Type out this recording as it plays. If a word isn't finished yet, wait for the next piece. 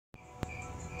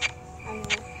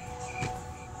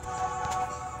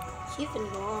Even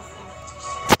more.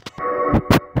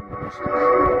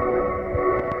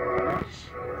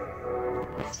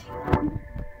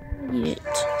 It.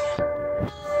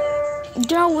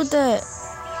 Down with that.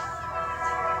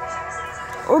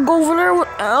 Or go over there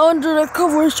under the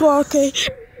cover so I can.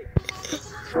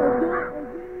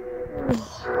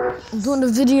 I'm doing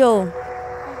the video.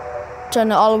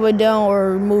 Turn it all the way down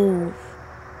or move.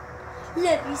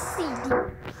 Let me see.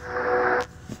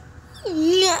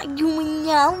 Yeah, you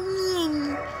know.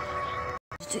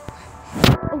 Okay.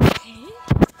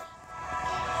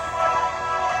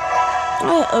 I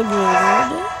agree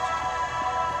with it.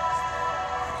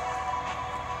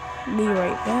 Be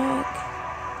right back.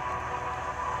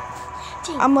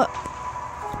 I'm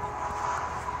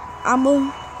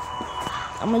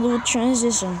gonna do a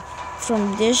transition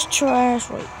from this trash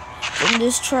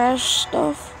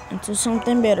stuff into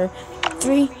something better.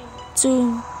 3,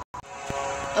 2,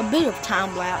 a bit of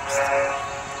time lapse.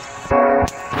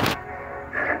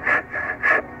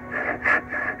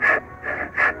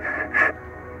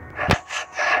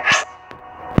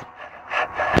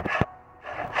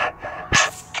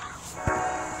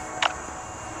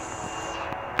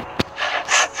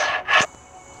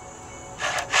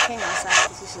 Inside,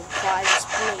 this is the quietest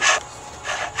place.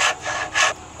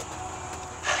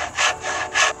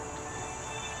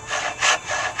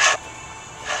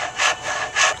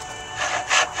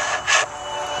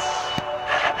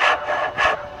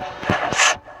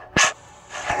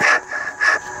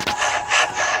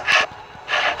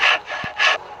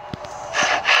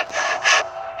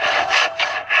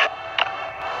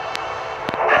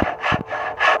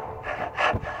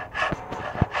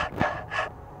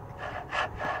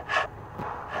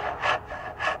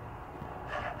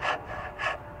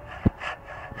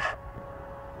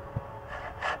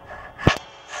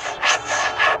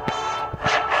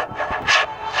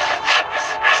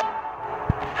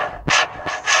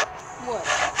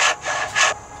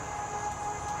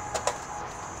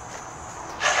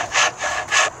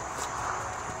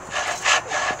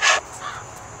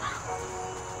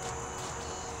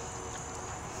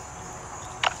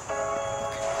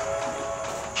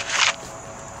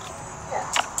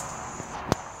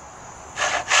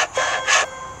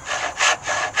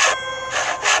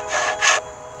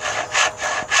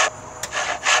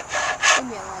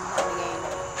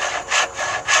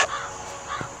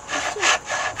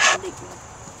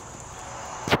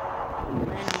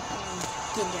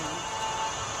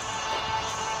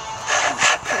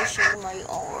 Pushing my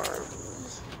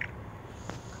arms.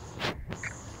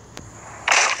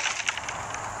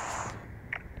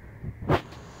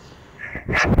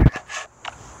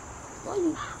 Why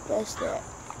you press that?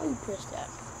 Why you press that?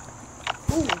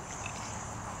 Ooh.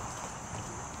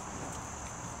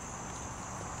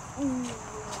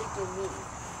 Look at me.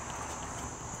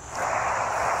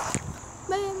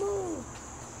 Man, move.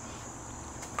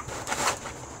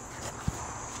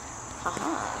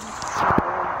 Haha.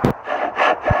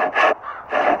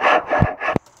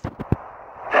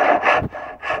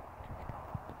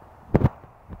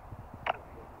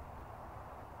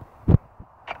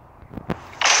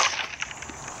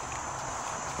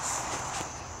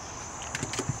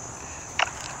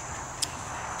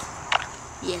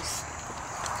 Yes.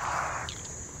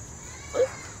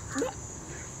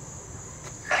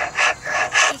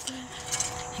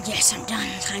 Yes, I'm done.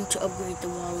 Time to upgrade the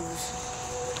walls.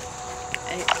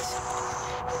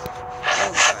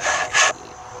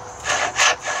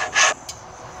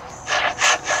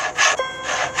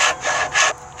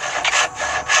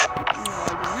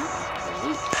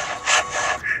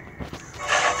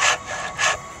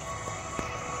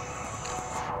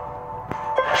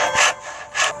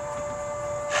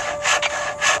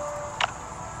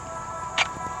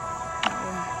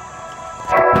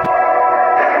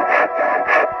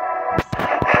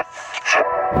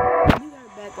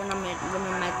 When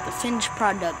I'm at the finished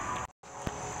product.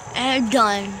 And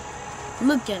done.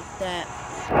 Look at that.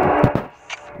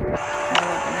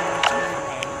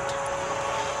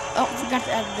 Oh, forgot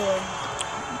to add the door.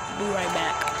 Be right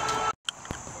back.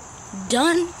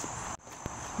 Done.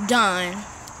 Done.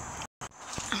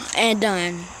 And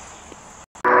done.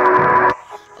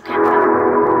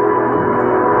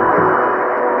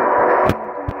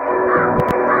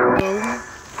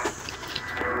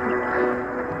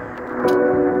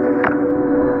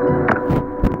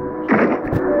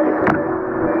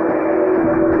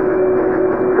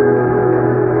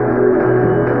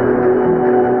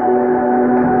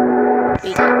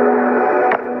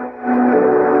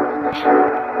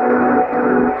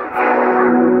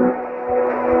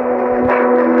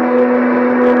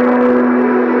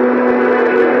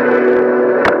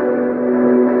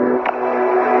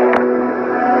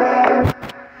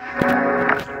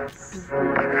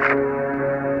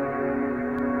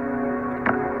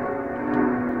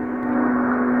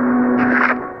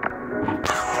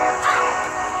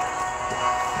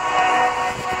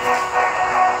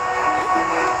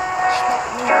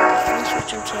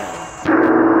 Watch your tail.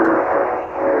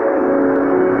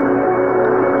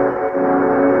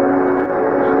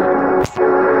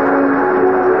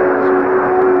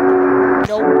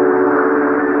 Nope.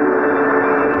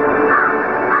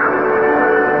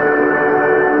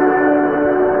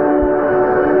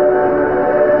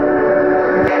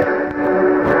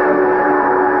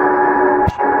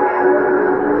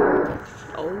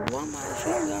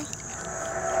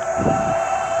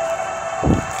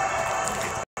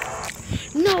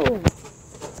 No!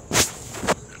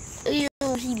 Ew,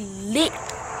 he lit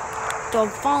the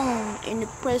phone and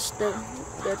pressed the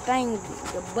thing,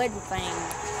 the button thing.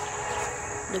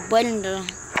 The button to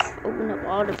open up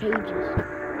all the pages.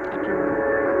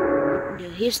 The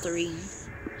history.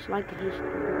 It's like the history.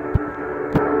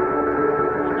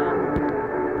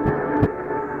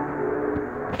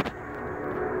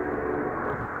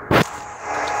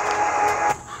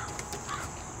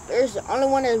 There's the only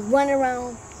one that's running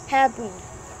around happy.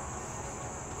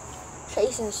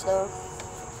 Chasing stuff.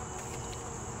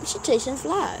 You should chasing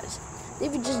flies. They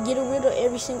would just get rid of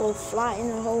every single fly in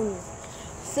the whole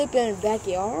flipping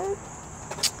backyard.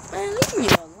 Man, leave me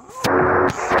alone.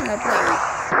 I'm not playing.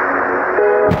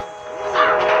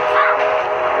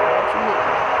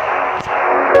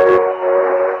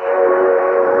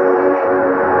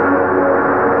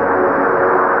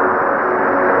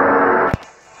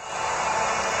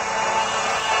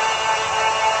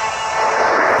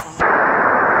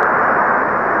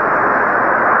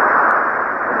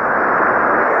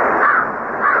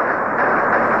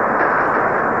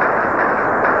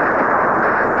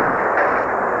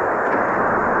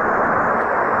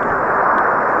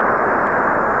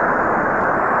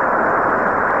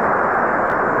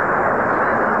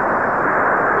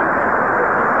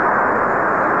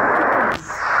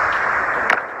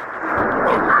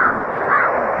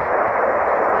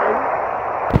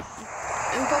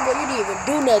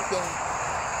 Do nothing.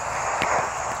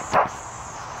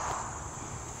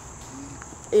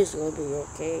 It's gonna be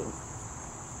okay.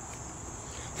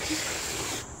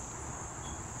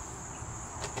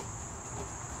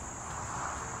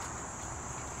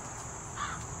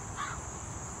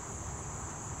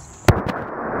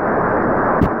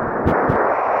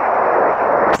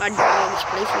 I know this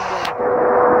place is good.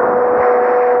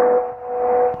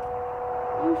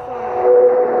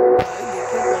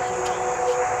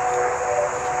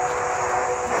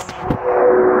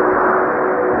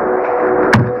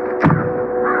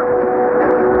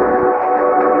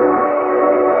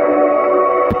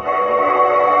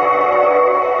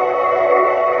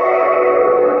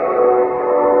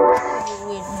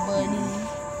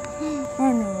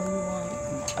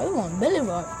 Belly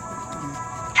rub.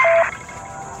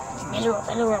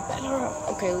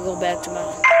 Okay, we'll go back to my...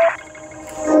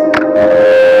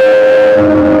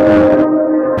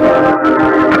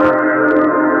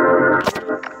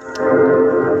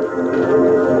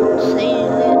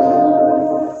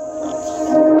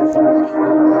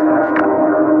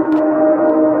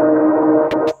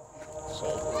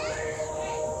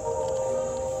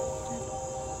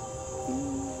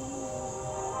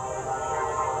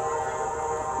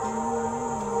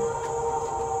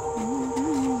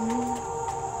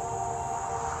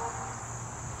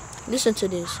 Listen to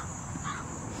this.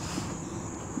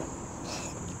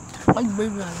 Why you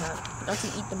breathing like that? Don't you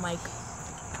eat the mic?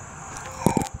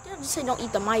 Did I just say don't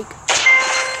eat the mic?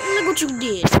 Look what you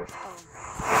did.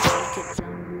 Oh,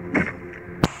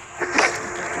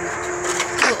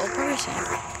 kill a person.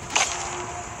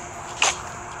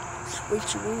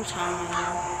 Ritual time.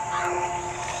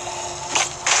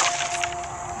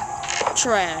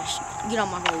 Trash. Get on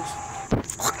my face.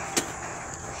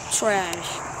 Trash.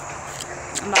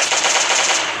 I'm about to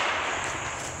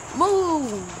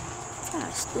move!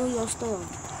 God, steal your stuff.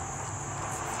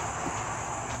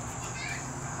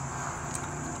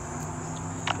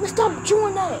 Man, stop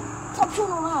chewing that! Stop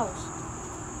chewing on the house.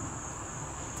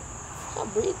 Stop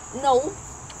breathing. No.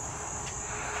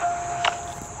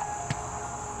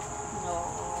 No.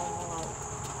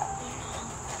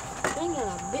 Dang it,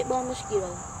 I'm bit by a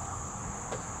mosquito.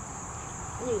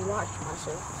 I need to watch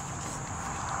myself.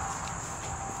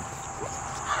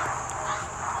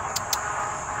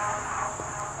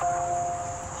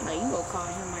 No, you go call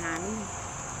him when I need.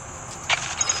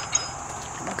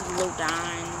 I'm gonna go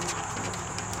down.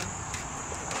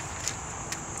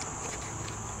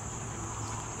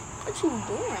 What you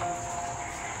doing?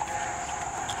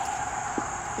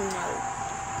 No.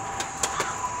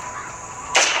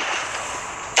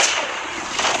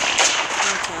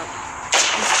 Watch out.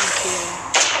 Instant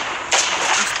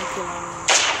kill on me.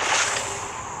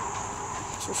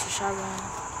 It's just a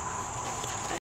shotgun.